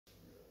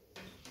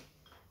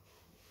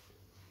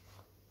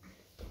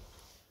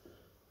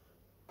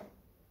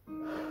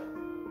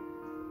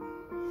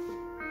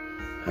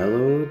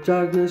Hello,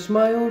 darkness,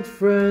 my old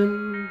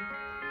friend.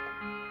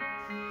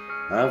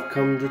 I've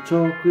come to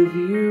talk with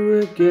you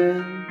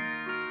again,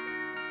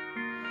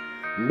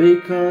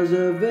 because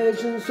a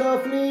vision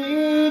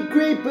softly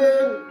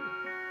creeping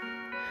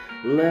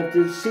left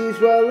its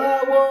seeds while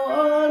I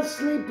was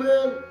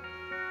sleeping,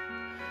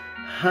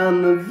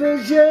 and the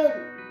vision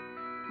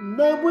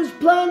that was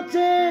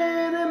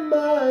planted in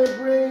my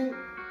brain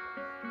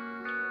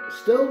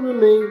still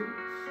remains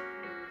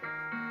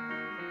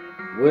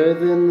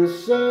within the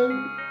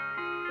sound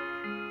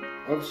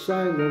of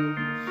silence.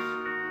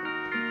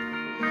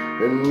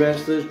 In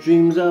restless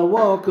dreams I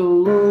walk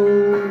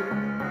alone,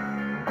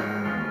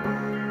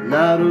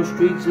 narrow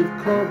streets of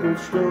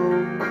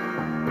cobblestone,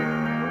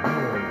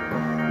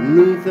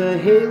 neath the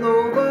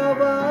halo of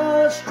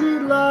a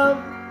street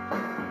lamp,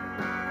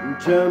 and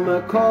turn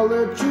my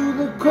collar to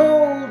the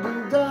cold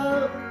and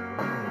damp,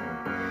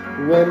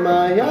 when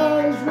my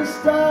eyes were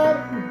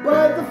stabbed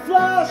by the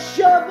flash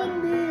of a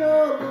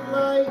neon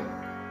light,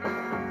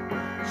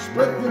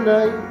 split the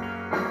night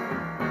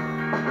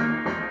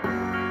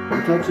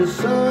and touch the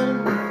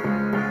sound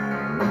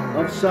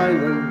of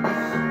silence.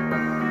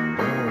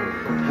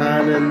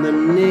 And in the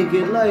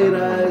naked light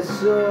I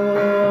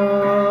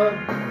saw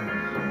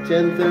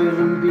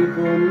 10,000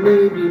 people,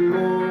 maybe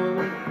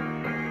more,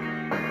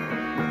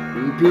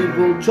 and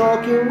people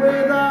talking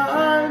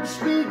without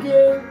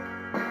speaking,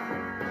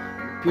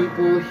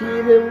 people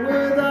hearing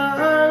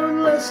without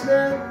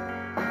listening,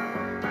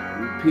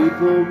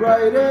 people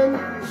writing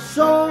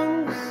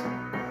songs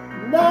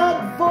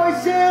that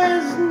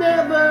voices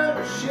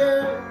never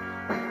shared.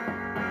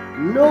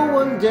 No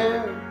one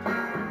dared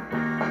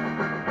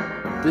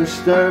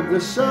disturb the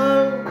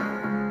sound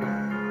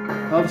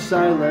of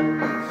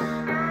silence.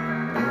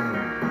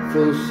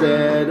 Fool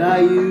said I,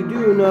 you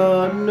do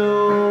not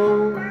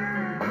know,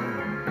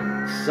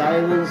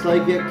 silence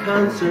like a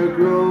cancer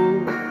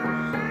grows.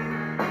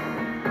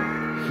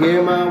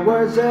 Hear my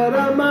words that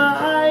I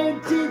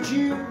might teach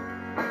you,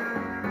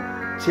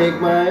 take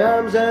my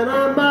arms and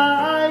I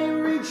might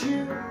reach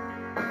you,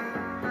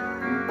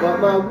 but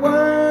my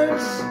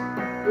words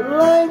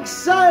like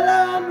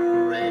silent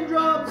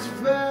raindrops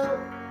fell,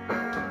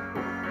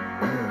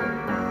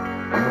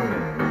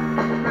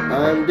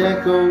 and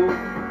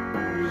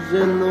echoes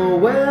in the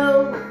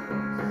well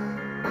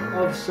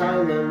of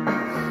silence.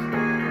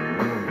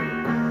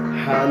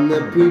 And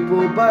the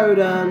people bowed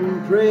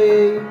and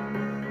prayed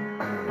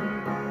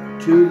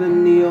to the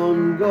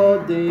neon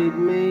god they'd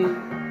made,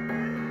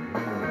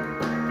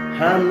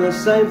 and the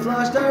sign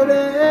flashed out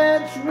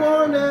its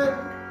warning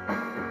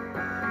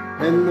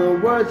in the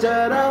words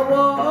that I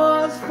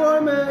was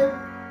forming,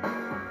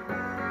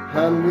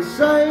 and the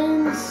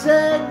sign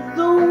said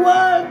the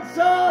words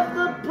of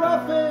the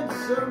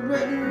prophets are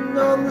written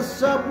on the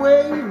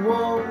subway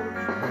walls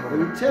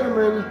and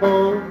tenement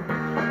halls,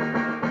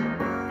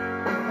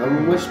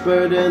 and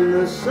whispered in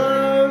the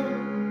sound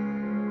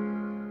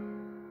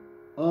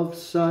of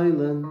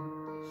silence.